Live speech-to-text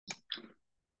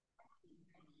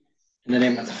In the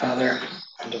name of the Father,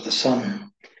 and of the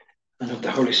Son, and of the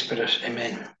Holy Spirit.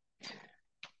 Amen.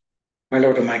 My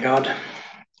Lord and my God,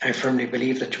 I firmly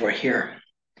believe that you are here,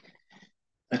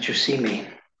 that you see me,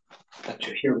 that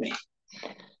you hear me.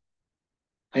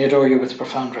 I adore you with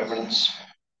profound reverence.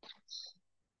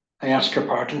 I ask your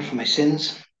pardon for my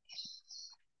sins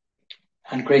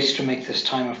and grace to make this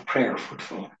time of prayer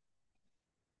fruitful.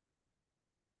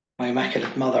 My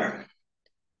Immaculate Mother,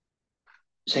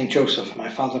 Saint Joseph, my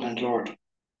Father and Lord,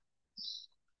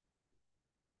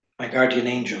 my guardian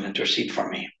angel, intercede for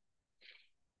me.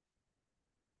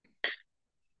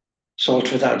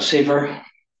 Salt without savour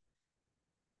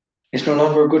is no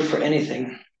longer good for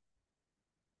anything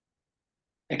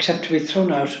except to be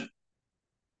thrown out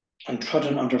and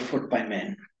trodden underfoot by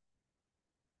men.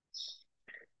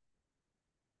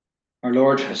 Our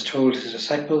Lord has told his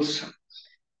disciples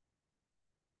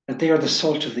that they are the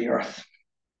salt of the earth.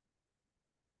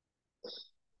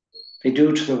 They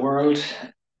do to the world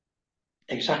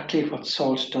exactly what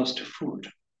salt does to food,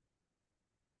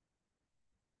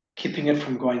 keeping it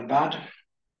from going bad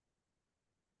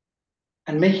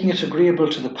and making it agreeable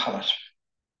to the palate.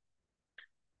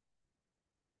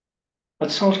 But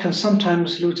salt can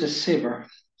sometimes lose its savour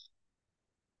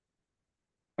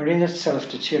or in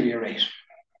itself deteriorate,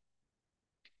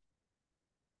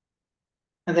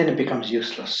 and then it becomes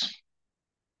useless.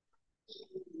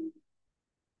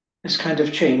 This kind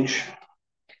of change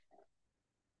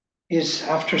is,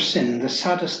 after sin, the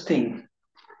saddest thing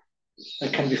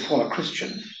that can befall a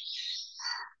Christian,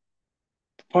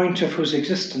 the point of whose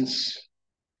existence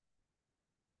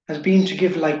has been to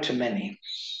give light to many,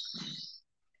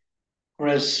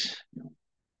 whereas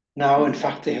now, in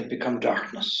fact, they have become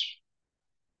darkness.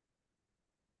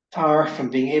 Far from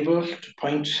being able to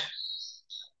point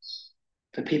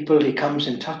the people he comes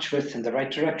in touch with in the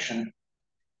right direction,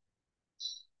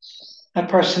 that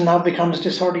person now becomes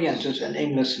disoriented and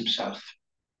aimless himself.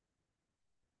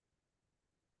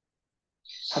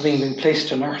 Having been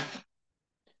placed on earth,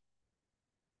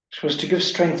 so as to give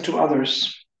strength to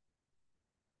others,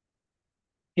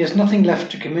 he has nothing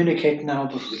left to communicate now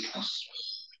but weakness.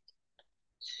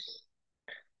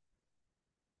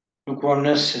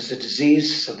 Lukewarmness is a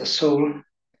disease of the soul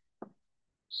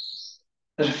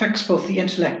that affects both the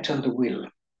intellect and the will,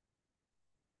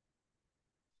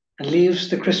 and leaves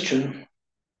the Christian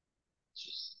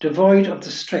devoid of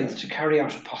the strength to carry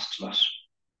out apostolate,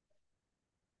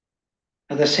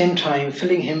 at the same time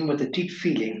filling him with a deep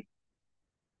feeling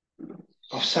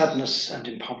of sadness and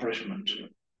impoverishment.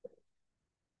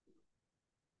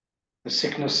 The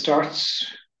sickness starts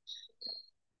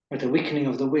with a weakening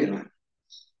of the will,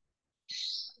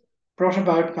 brought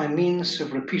about by means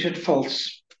of repeated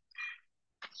faults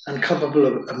and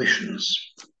culpable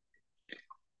omissions,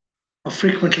 of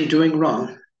frequently doing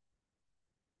wrong,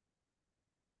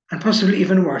 and possibly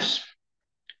even worse,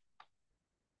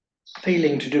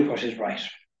 failing to do what is right.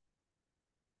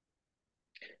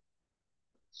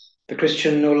 The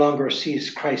Christian no longer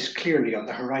sees Christ clearly on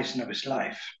the horizon of his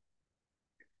life,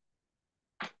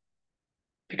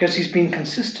 because he's been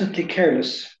consistently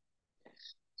careless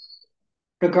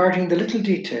regarding the little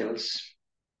details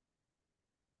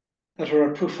that are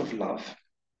a proof of love.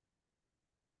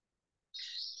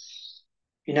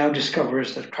 He now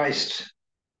discovers that Christ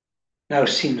now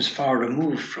seems far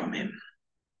removed from him.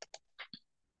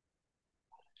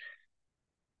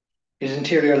 His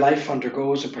interior life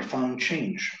undergoes a profound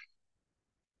change.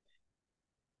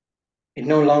 It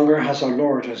no longer has our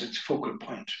Lord as its focal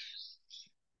point.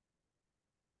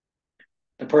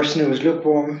 The person who is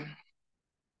lukewarm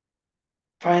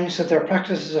finds that their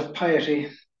practices of piety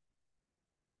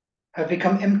have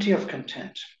become empty of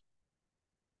content.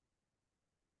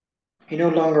 He no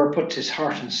longer puts his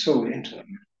heart and soul into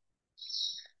them.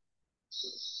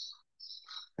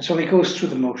 And so he goes through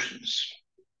the motions,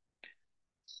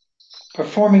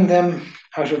 performing them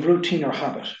out of routine or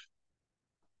habit,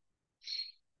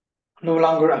 no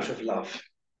longer out of love.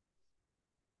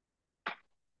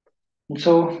 And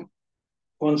so,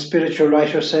 one spiritual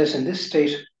writer says, in this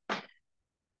state,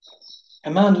 a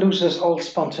man loses all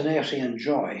spontaneity and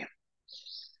joy,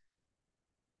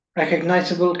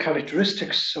 recognizable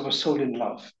characteristics of a soul in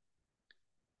love,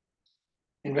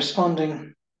 in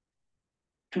responding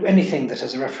to anything that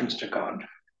has a reference to God.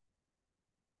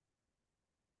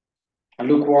 A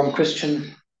lukewarm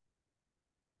Christian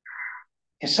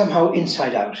is somehow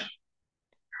inside out.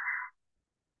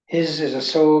 His is a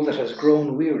soul that has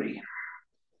grown weary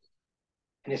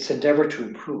in its endeavor to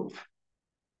improve.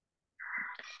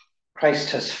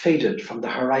 Christ has faded from the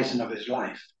horizon of his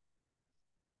life.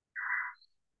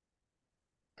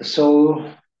 The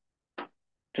soul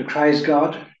decries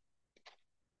God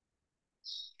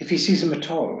if he sees him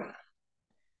at all,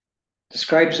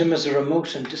 describes him as a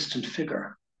remote and distant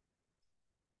figure,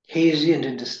 hazy and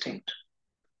indistinct,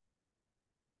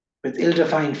 with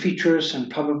ill-defined features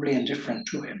and probably indifferent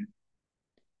to him.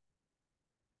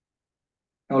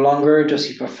 No longer does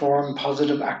he perform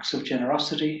positive acts of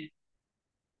generosity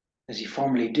as he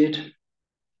formerly did.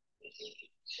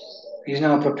 He is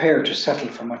now prepared to settle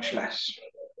for much less.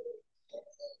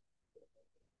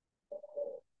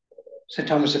 St.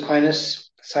 Thomas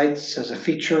Aquinas cites as a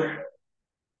feature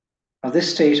of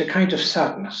this state a kind of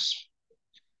sadness,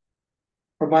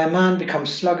 whereby a man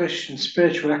becomes sluggish in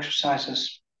spiritual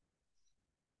exercises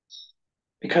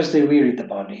because they weary the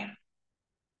body.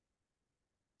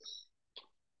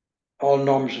 All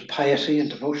norms of piety and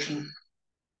devotion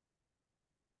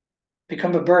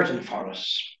become a burden for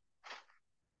us,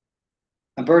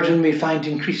 a burden we find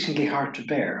increasingly hard to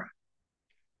bear.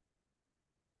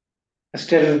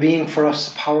 Instead of being for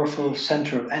us a powerful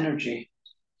center of energy,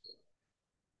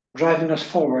 driving us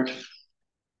forward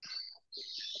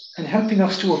and helping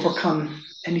us to overcome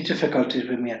any difficulties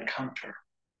we may encounter.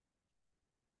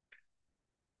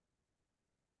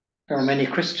 There are many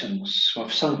Christians who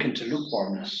have sunk into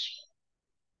lukewarmness.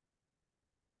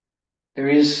 There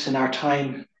is in our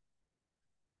time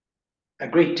a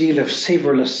great deal of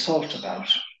savourless salt about.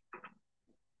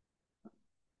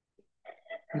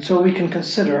 And so we can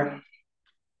consider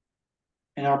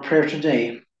in our prayer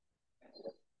today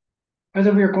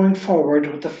whether we are going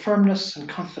forward with the firmness and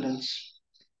confidence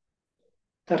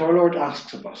that our Lord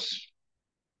asks of us,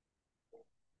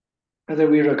 whether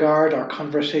we regard our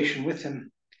conversation with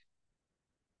him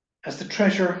as the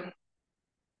treasure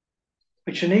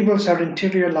which enables our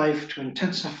interior life to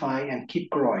intensify and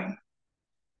keep growing,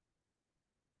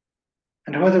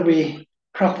 and whether we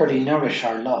properly nourish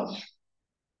our love.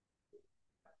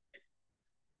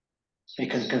 We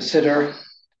can consider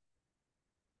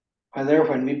whether,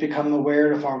 when we become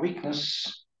aware of our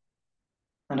weakness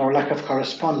and our lack of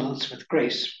correspondence with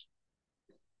grace,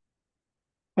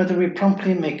 whether we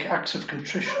promptly make acts of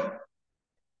contrition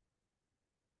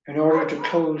in order to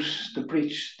close the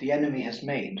breach the enemy has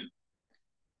made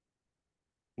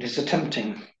and is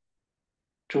attempting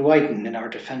to widen in our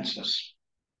defenses.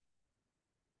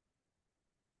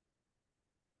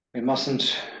 We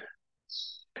mustn't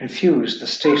confuse the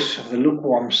state of the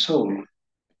lukewarm soul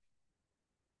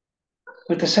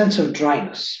with the sense of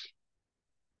dryness,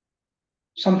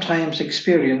 sometimes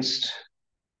experienced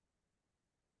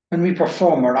when we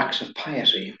perform our acts of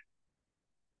piety,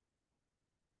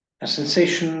 a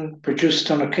sensation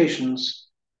produced on occasions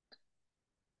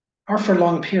or for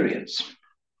long periods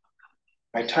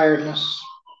by tiredness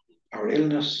or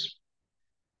illness,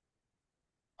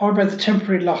 or by the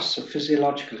temporary loss of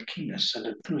physiological keenness and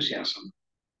enthusiasm.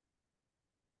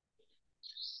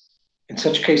 In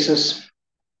such cases,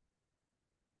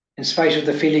 in spite of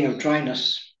the feeling of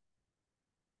dryness,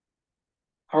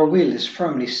 our will is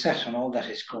firmly set on all that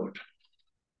is good.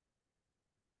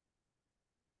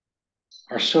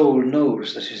 Our soul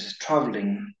knows that it is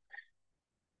traveling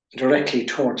directly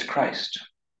towards Christ,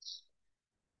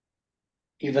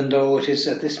 even though it is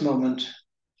at this moment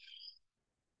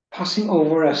passing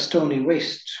over a stony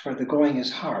waste where the going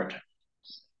is hard,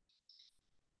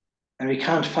 and we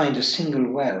can't find a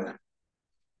single well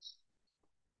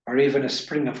or even a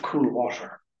spring of cool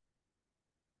water.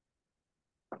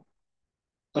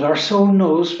 But our soul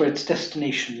knows where its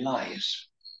destination lies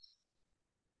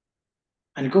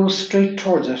and goes straight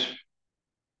towards it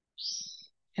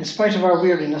in spite of our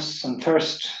weariness and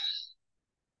thirst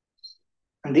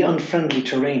and the unfriendly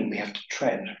terrain we have to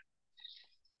tread.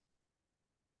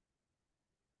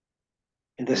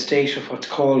 In the state of what's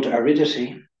called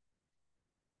aridity,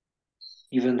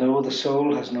 even though the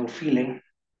soul has no feeling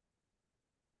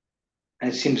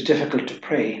and it seems difficult to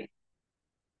pray,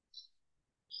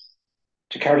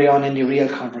 to carry on any real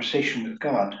conversation with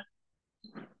God,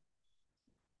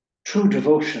 true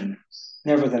devotion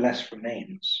nevertheless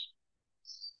remains.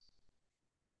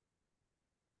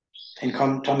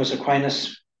 St. Thomas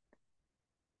Aquinas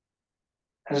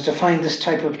has defined this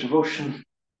type of devotion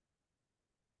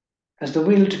as the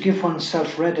will to give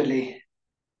oneself readily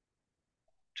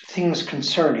to things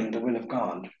concerning the will of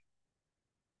God.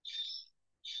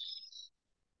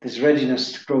 This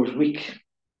readiness grows weak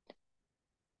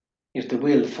if the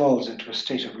will falls into a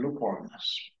state of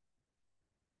lukewarmness.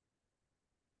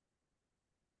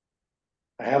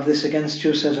 I have this against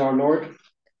you, says our Lord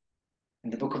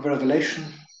in the book of Revelation,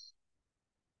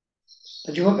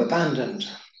 that you have abandoned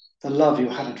the love you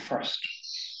had at first,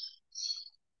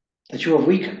 that you have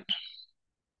weakened,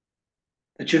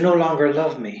 that you no longer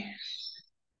love me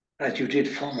as you did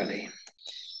formerly.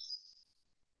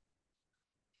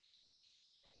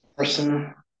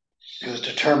 person who is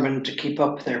determined to keep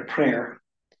up their prayer,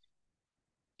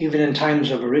 even in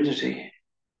times of aridity,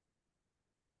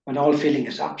 when all feeling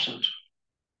is absent,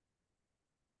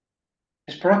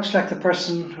 is perhaps like the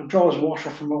person who draws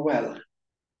water from a well,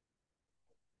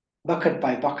 bucket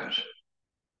by bucket,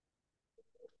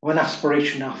 one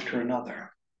aspiration after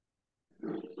another,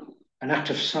 an act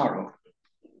of sorrow.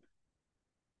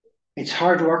 It's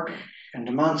hard work and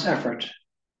demands effort,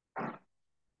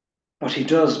 but he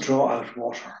does draw out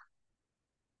water.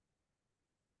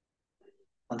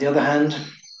 On the other hand,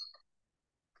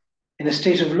 in a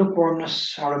state of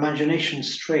lukewarmness, our imagination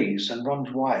strays and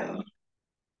runs wild.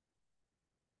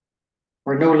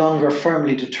 We're no longer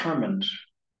firmly determined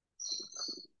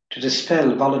to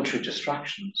dispel voluntary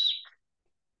distractions,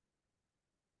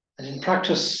 and in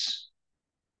practice,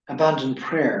 abandon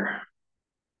prayer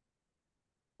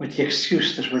with the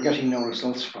excuse that we're getting no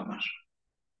results from it.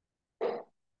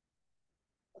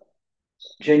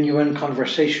 Genuine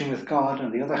conversation with God,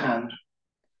 on the other hand,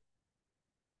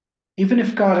 even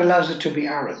if God allows it to be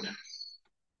arid,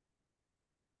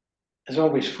 is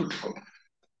always fruitful.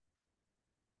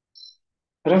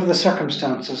 Whatever the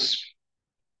circumstances,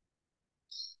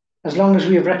 as long as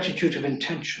we have rectitude of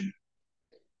intention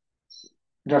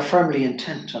and are firmly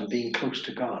intent on being close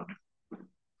to God,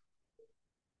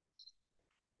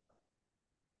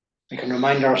 we can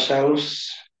remind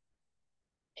ourselves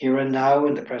here and now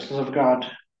in the presence of God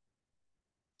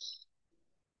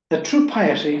that true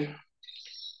piety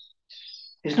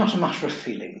is not a matter of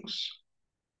feelings.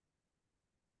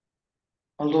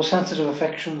 Although sensitive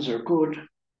affections are good,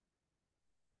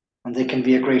 and they can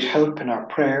be a great help in our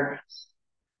prayer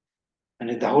and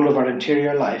in the whole of our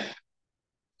interior life,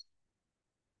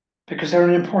 because they're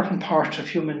an important part of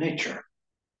human nature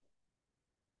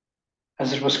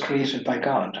as it was created by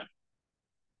God.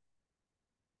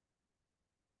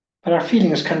 But our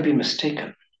feelings can be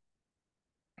mistaken.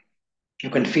 You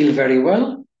can feel very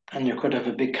well, and you could have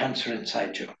a big cancer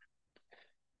inside you.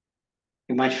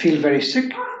 You might feel very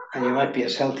sick, and you might be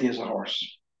as healthy as a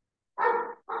horse.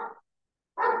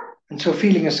 And so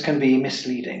feelings can be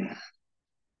misleading.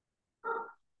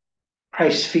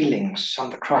 Christ's feelings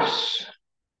on the cross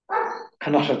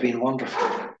cannot have been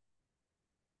wonderful,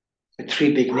 with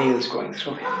 3 big nails going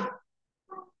through him.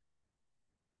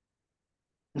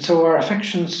 And so our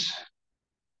affections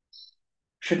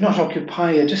should not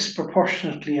occupy a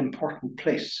disproportionately important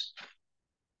place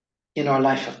in our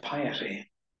life of piety.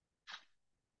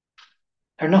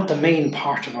 They're not the main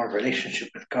part of our relationship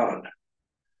with God.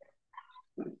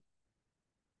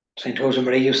 St.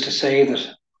 Josemarie used to say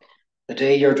that the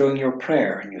day you're doing your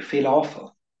prayer and you feel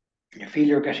awful, you feel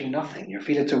you're getting nothing, you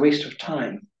feel it's a waste of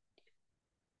time,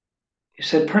 he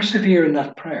said, persevere in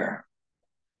that prayer.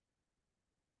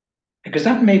 Because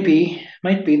that might be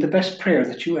the best prayer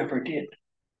that you ever did.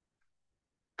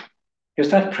 Because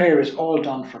that prayer is all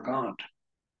done for God.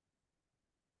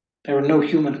 There are no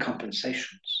human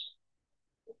compensations.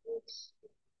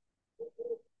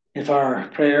 If our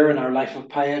prayer and our life of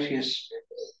piety is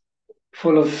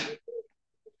full of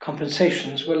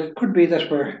compensations, well, it could be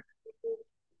that we're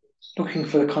looking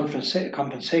for the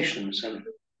compensations and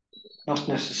not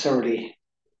necessarily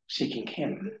seeking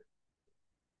Him.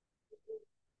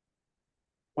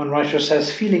 One writer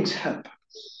says, feelings help,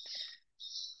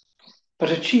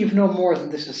 but achieve no more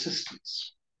than this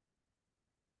assistance.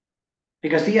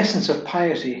 Because the essence of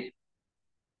piety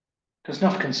does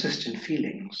not consist in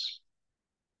feelings,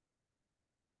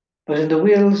 but in the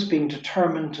will's being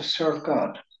determined to serve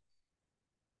God,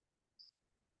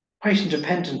 quite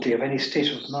independently of any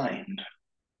state of mind,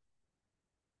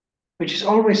 which is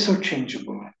always so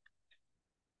changeable,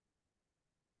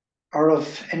 or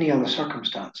of any other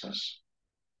circumstances.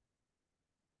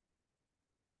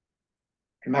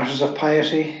 In matters of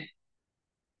piety,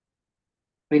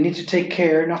 we need to take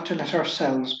care not to let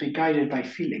ourselves be guided by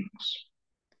feelings,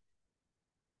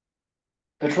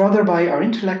 but rather by our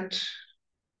intellect,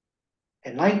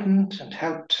 enlightened and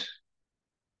helped,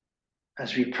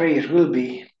 as we pray it will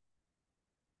be,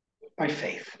 by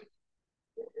faith.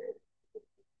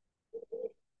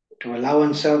 To allow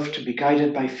oneself to be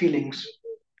guided by feelings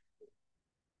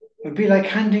would be like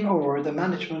handing over the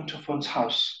management of one's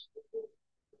house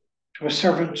to a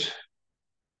servant,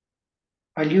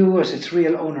 while you, as its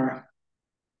real owner,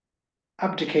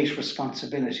 abdicate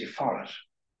responsibility for it.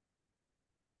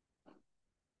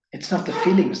 It's not the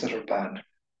feelings that are bad,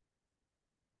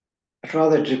 but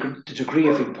rather the degree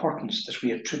of importance that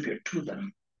we attribute to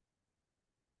them.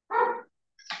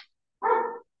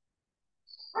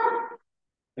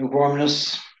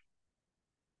 Lukewarmness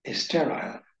is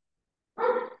sterile.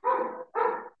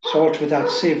 Salt without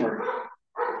savour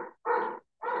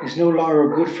is no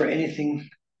longer good for anything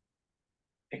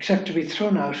except to be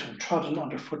thrown out and trodden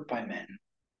underfoot by men.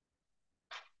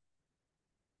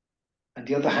 On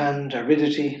the other hand,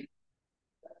 aridity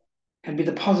can be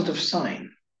the positive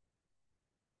sign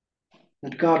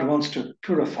that God wants to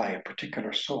purify a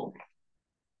particular soul.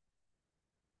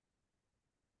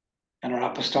 In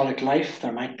our apostolic life,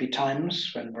 there might be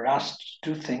times when we're asked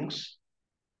to do things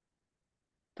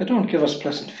that don't give us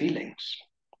pleasant feelings.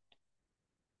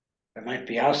 We might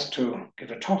be asked to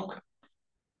give a talk.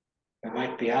 We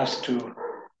might be asked to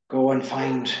go and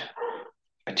find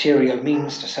material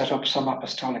means to set up some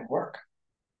apostolic work.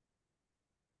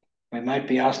 We might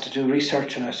be asked to do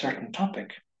research on a certain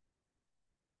topic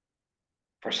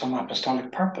for some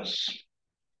apostolic purpose.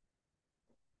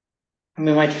 And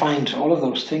we might find all of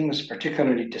those things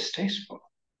particularly distasteful.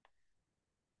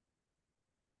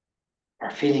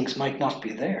 Our feelings might not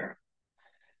be there.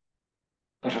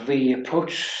 But if we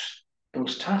approach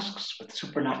those tasks with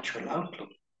supernatural outlook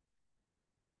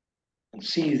and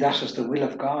see that as the will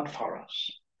of God for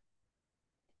us,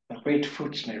 then great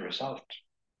fruits may result.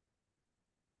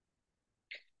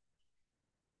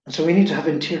 And so we need to have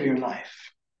interior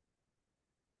life.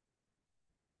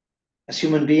 As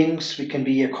human beings, we can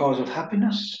be a cause of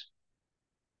happiness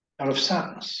or of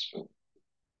sadness,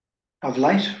 of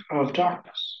light or of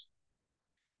darkness.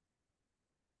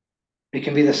 We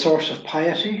can be the source of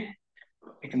piety.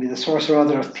 We can be the source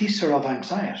rather of peace or of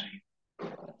anxiety.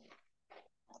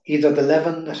 Either the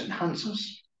leaven that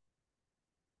enhances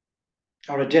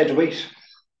or a dead weight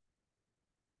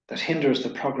that hinders the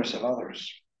progress of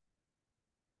others.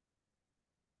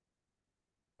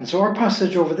 And so our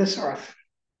passage over this earth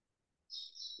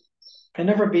can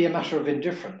never be a matter of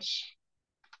indifference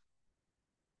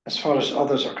as far as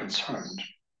others are concerned.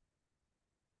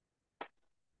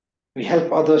 We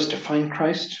help others to find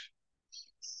Christ,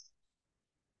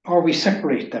 or we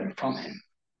separate them from him.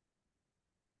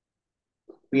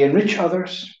 We enrich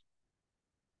others,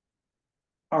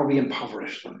 or we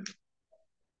impoverish them.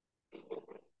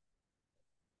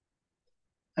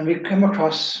 And we come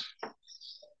across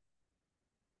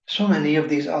so many of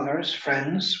these others,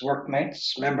 friends,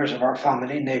 workmates, members of our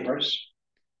family, neighbors,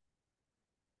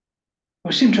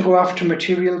 who seem to go after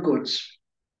material goods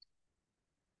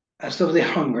as though they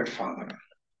hungered for them.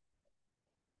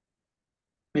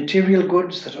 Material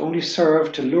goods that only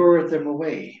serve to lure them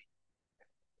away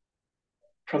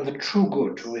from the true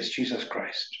good who is Jesus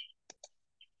Christ.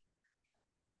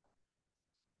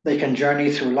 They can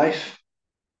journey through life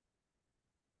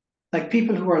like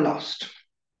people who are lost.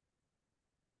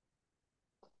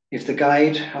 If the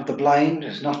guide of the blind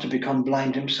is not to become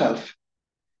blind himself,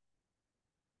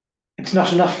 it's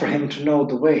not enough for him to know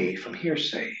the way from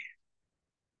hearsay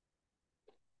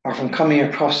or from coming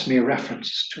across mere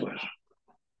references to it.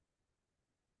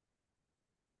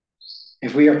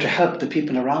 If we are to help the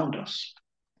people around us,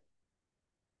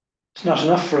 it's not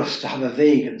enough for us to have a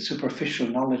vague and superficial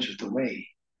knowledge of the way.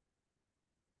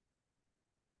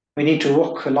 We need to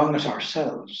walk along it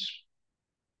ourselves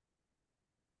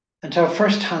and to have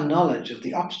first-hand knowledge of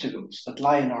the obstacles that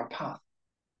lie in our path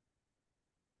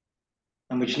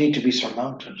and which need to be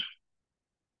surmounted.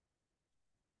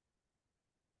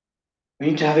 We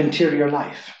need to have interior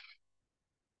life,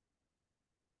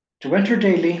 to enter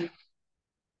daily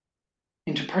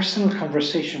into personal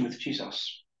conversation with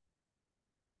Jesus.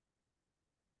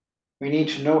 We need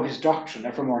to know his doctrine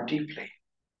ever more deeply,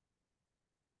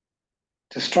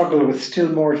 to struggle with still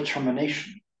more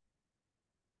determination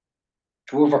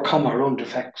to overcome our own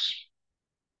defects.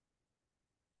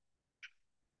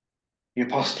 The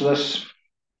apostolate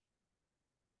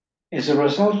is a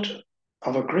result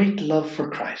of a great love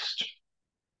for Christ.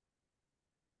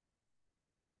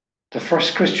 The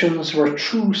first Christians were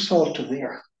true salt of the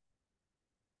earth,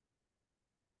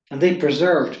 and they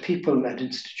preserved people and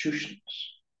institutions,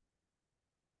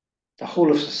 the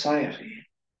whole of society,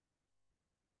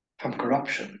 from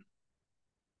corruption.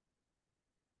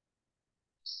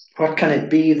 What can it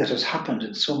be that has happened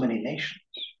in so many nations?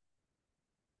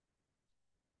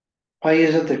 Why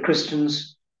is it that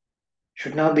Christians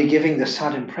should now be giving the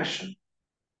sad impression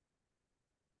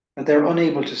that they're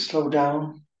unable to slow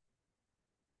down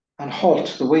and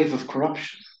halt the wave of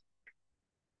corruption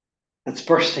that's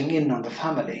bursting in on the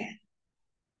family,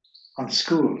 on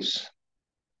schools,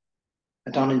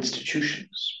 and on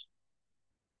institutions?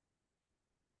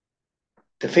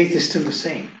 The faith is still the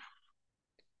same.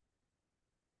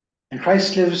 And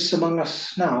Christ lives among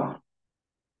us now,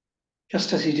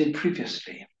 just as he did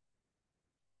previously.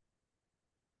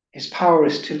 His power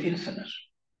is still infinite,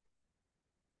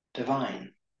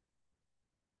 divine.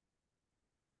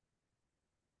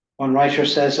 One writer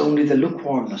says only the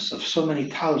lukewarmness of so many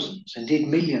thousands, indeed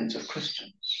millions of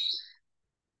Christians,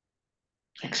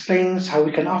 explains how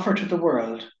we can offer to the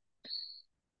world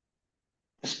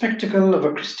the spectacle of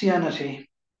a Christianity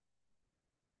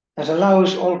that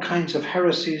allows all kinds of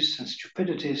heresies and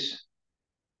stupidities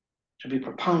to be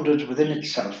propounded within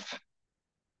itself.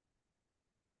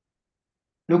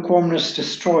 Lukewarmness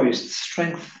destroys the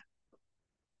strength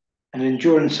and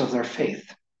endurance of their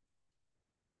faith,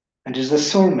 and is the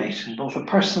soulmate in both a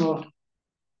personal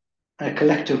and a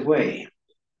collective way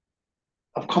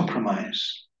of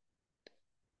compromise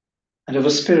and of a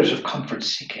spirit of comfort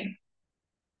seeking.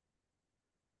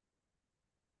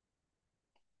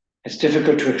 It's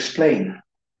difficult to explain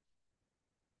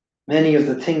many of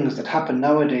the things that happen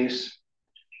nowadays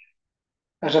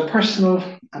at a personal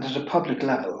and at a public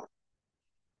level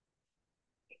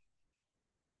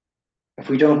if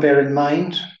we don't bear in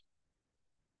mind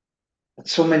that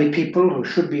so many people who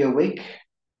should be awake,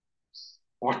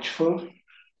 watchful,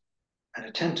 and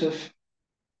attentive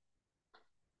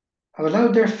have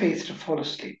allowed their faith to fall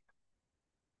asleep.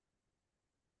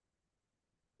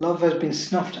 Love has been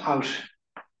snuffed out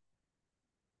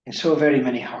in so very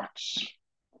many hearts.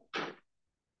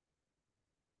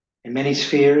 In many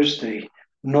spheres, the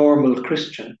normal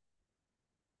Christian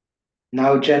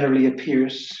now generally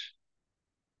appears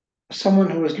as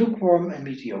someone who is lukewarm and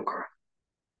mediocre.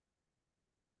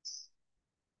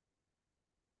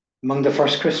 Among the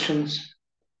first Christians,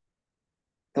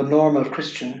 the normal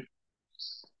Christian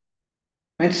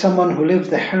meant someone who lived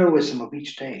the heroism of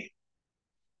each day.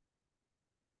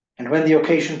 And when the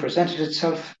occasion presented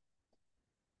itself,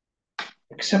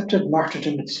 accepted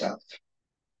martyrdom itself.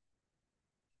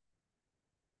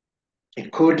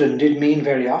 It could and did mean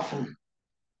very often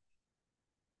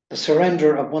the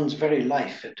surrender of one's very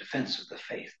life in defense of the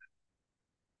faith.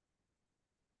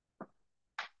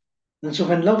 And so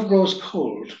when love grows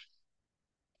cold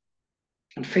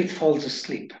and faith falls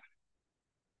asleep,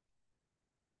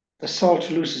 the salt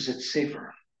loses its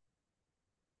savor.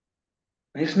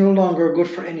 And it's no longer good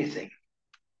for anything.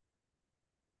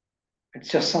 It's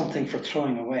just something for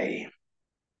throwing away.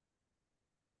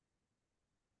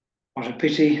 What a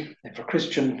pity if a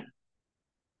Christian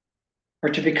were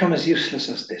to become as useless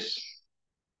as this.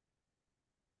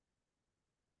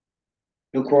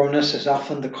 Lukewarmness is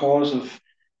often the cause of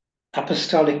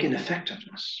apostolic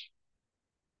ineffectiveness.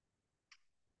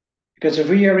 Because if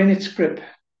we are in its grip,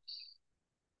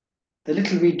 the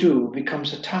little we do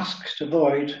becomes a task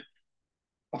devoid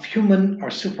of human or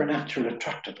supernatural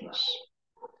attractiveness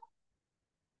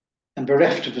and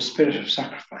bereft of a spirit of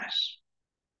sacrifice.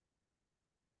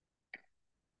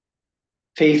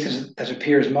 Faith that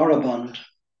appears moribund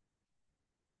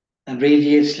and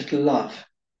radiates little love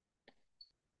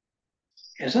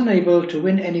is unable to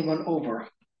win anyone over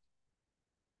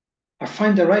or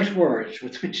find the right words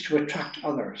with which to attract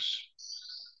others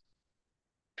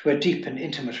to a deep and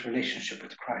intimate relationship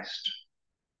with Christ.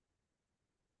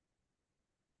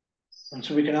 And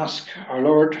so we can ask our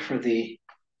Lord for the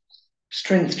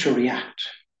strength to react.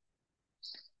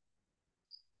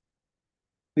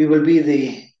 We will be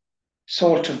the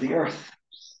salt of the earth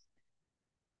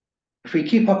if we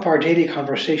keep up our daily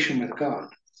conversation with God.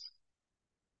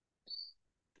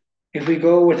 If we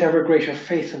go with ever greater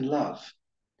faith and love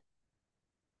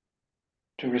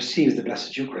to receive the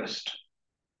Blessed Eucharist.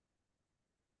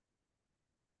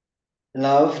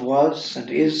 Love was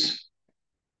and is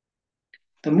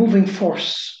the moving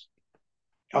force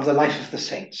of the life of the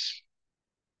saints.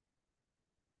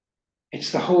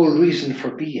 It's the whole reason for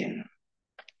being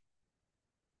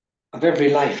of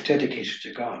every life dedicated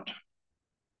to God.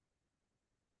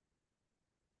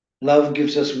 Love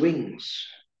gives us wings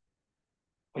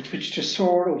with which to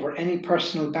soar over any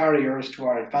personal barriers to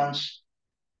our advance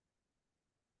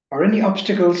or any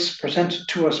obstacles presented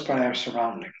to us by our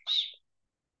surroundings.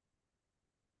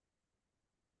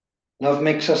 Love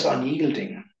makes us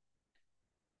unyielding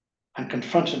and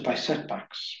confronted by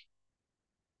setbacks.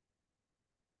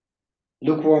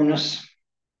 Lukewarmness,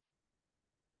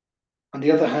 on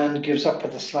the other hand, gives up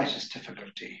with the slightest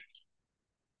difficulty.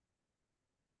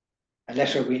 A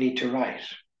letter we need to write,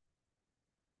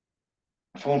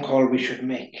 a phone call we should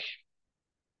make,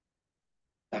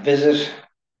 a visit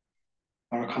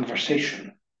or a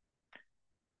conversation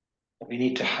that we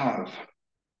need to have,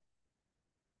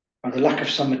 or the lack of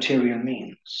some material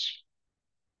means.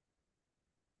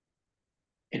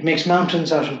 It makes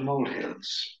mountains out of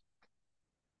molehills.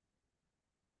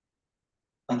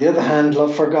 On the other hand,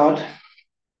 love for God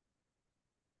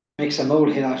makes a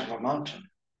molehill out of a mountain.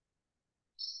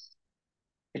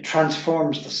 It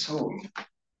transforms the soul,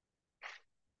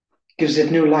 gives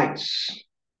it new lights,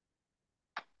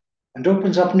 and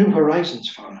opens up new horizons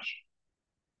for it.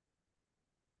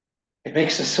 It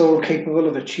makes the soul capable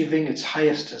of achieving its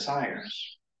highest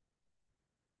desires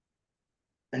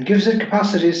and gives it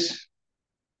capacities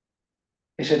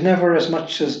it had never as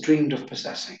much as dreamed of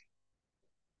possessing.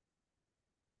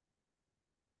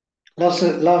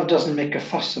 Love doesn't make a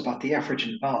fuss about the effort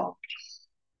involved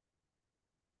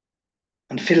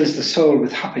and fills the soul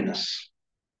with happiness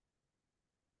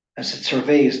as it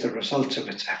surveys the results of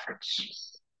its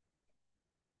efforts.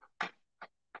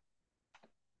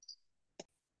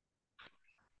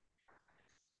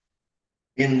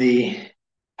 In the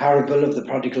parable of the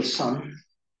prodigal son,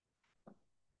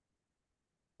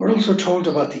 we're also told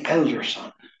about the elder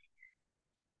son.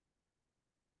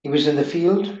 He was in the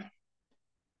field,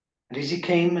 and as he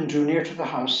came and drew near to the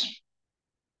house,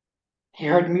 he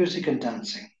heard music and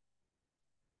dancing.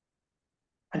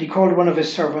 And he called one of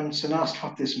his servants and asked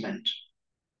what this meant.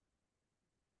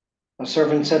 The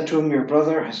servant said to him, "Your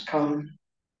brother has come,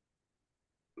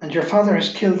 and your father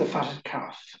has killed the fatted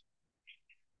calf,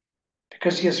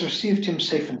 because he has received him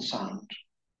safe and sound."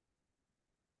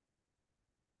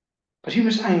 But he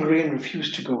was angry and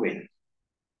refused to go in.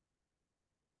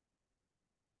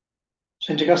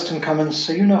 St. Augustine comments,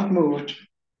 "Are you not moved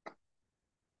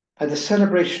by the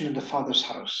celebration in the Father's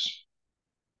house,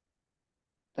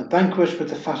 the banquet with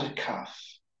the fatted calf?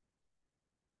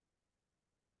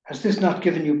 Has this not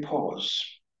given you pause?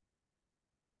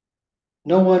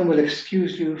 No one will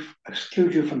exclude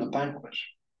you from the banquet.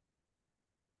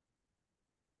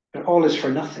 But all is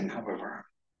for nothing, however.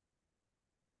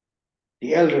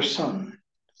 The elder son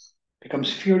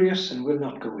becomes furious and will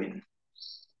not go in.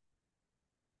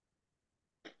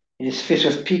 In his fit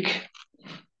of pique,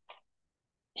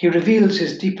 he reveals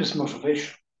his deepest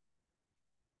motivation.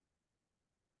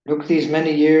 Look, these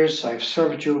many years I've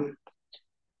served you,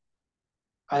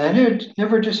 and I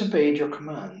never disobeyed your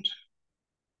command.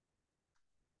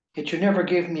 Yet you never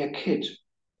gave me a kid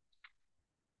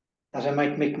that I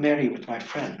might make merry with my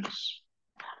friends.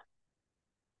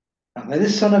 And when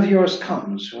this son of yours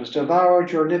comes, who has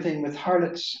devoured your living with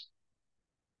harlots,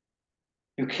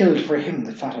 you killed for him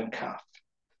the fatted calf."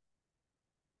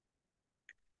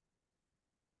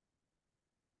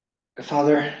 The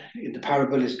father in the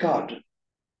parable is God.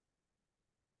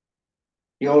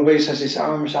 He always has his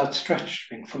arms outstretched,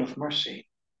 being full of mercy.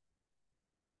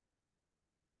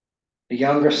 The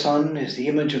younger son is the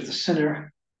image of the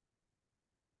sinner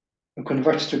who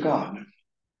converts to God.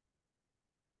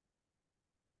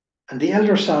 And the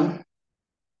elder son,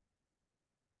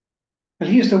 well,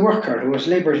 he is the worker who has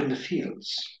labored in the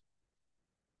fields,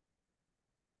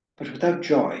 but without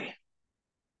joy.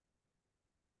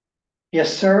 He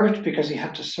has served because he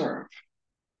had to serve.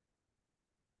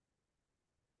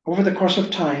 Over the course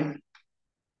of time,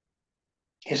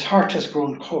 his heart has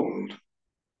grown cold.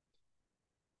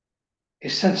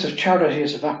 His sense of charity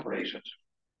has evaporated.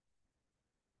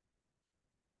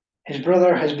 His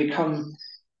brother has become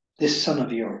this son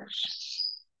of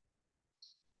yours.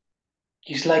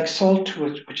 He's like salt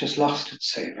which has lost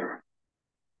its savour.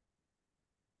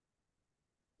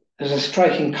 There's a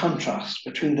striking contrast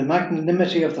between the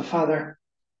magnanimity of the father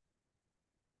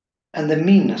and the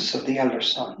meanness of the elder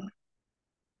son.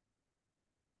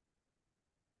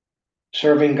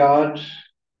 Serving God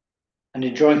and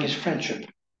enjoying his friendship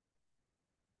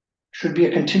should be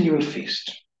a continual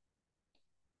feast.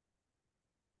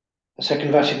 The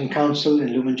Second Vatican Council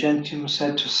in Lumen Gentium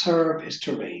said to serve is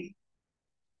to reign.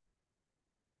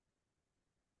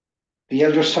 The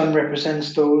elder son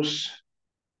represents those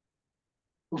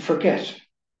who forget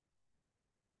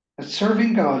that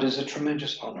serving God is a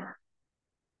tremendous honor.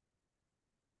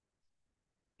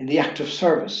 In the act of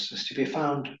service is to be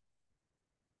found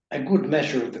a good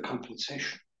measure of the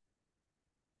compensation.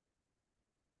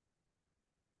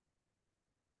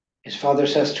 His father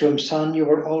says to him, "Son, you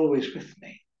are always with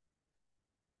me,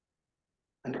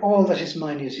 and all that is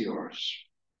mine is yours.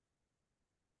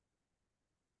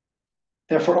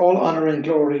 Therefore, all honor and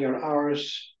glory are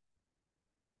ours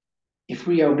if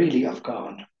we are really of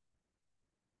God.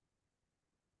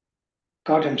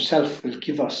 God himself will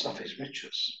give us of his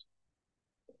riches.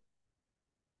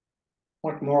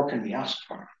 What more can we ask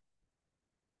for?"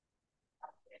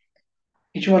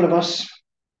 Each one of us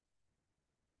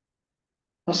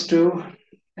must do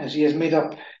as he has made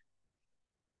up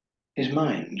his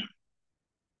mind.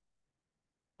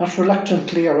 Not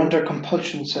reluctantly or under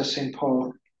compulsion, says St.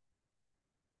 Paul,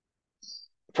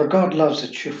 for God loves a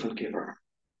cheerful giver.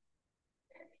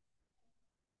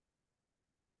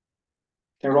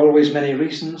 There are always many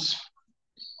reasons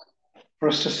for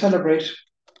us to celebrate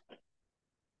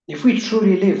if we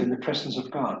truly live in the presence of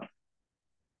God.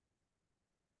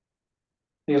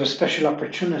 We have a special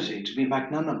opportunity to be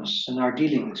magnanimous in our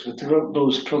dealings with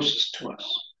those closest to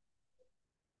us.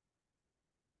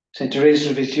 St. Therese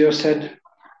of Lisieux said,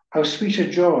 "How sweet a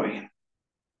joy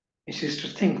it is to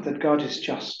think that God is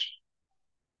just.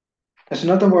 That in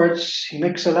other words, he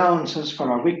makes allowances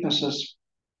for our weaknesses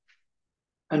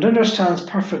and understands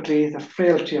perfectly the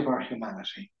frailty of our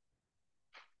humanity.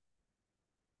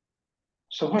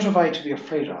 So what have I to be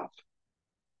afraid of?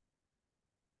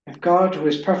 If God, who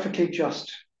is perfectly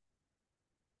just,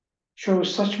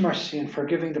 shows such mercy in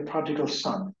forgiving the prodigal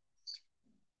son,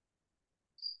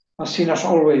 must he not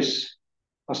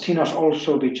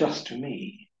also be just to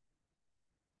me?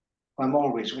 I'm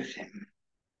always with him."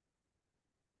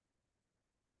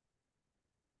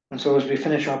 And so as we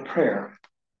finish our prayer,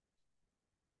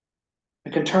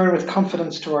 we can turn with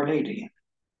confidence to Our Lady,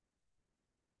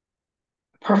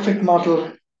 a perfect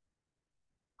model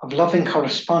of loving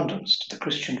correspondence to the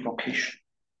Christian vocation.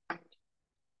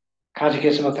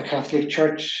 Catechism of the Catholic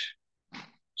Church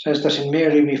says that in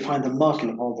Mary we find the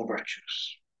model of all the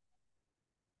virtues.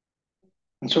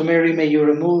 And so, Mary, may you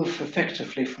remove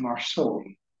effectively from our soul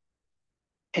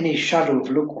any shadow of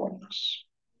lukewarmness.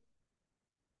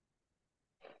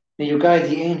 May you guide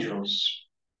the angels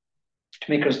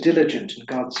to make us diligent in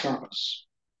God's service,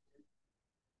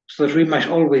 so that we might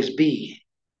always be,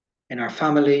 in our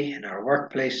family, in our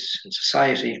workplace, in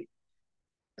society,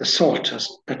 the salt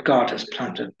that God has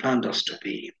planned us to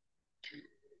be.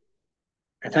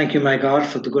 I thank you, my God,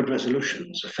 for the good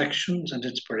resolutions, affections, and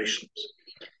inspirations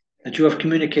that you have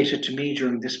communicated to me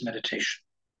during this meditation.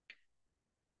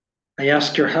 I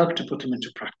ask your help to put them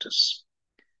into practice.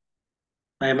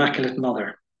 My Immaculate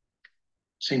Mother,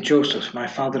 Saint Joseph, my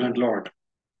Father and Lord,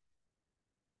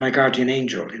 my guardian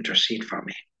angel, intercede for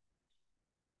me.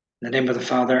 In the name of the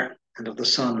Father, and of the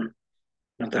Son,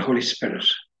 and of the Holy Spirit.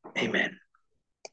 Amen.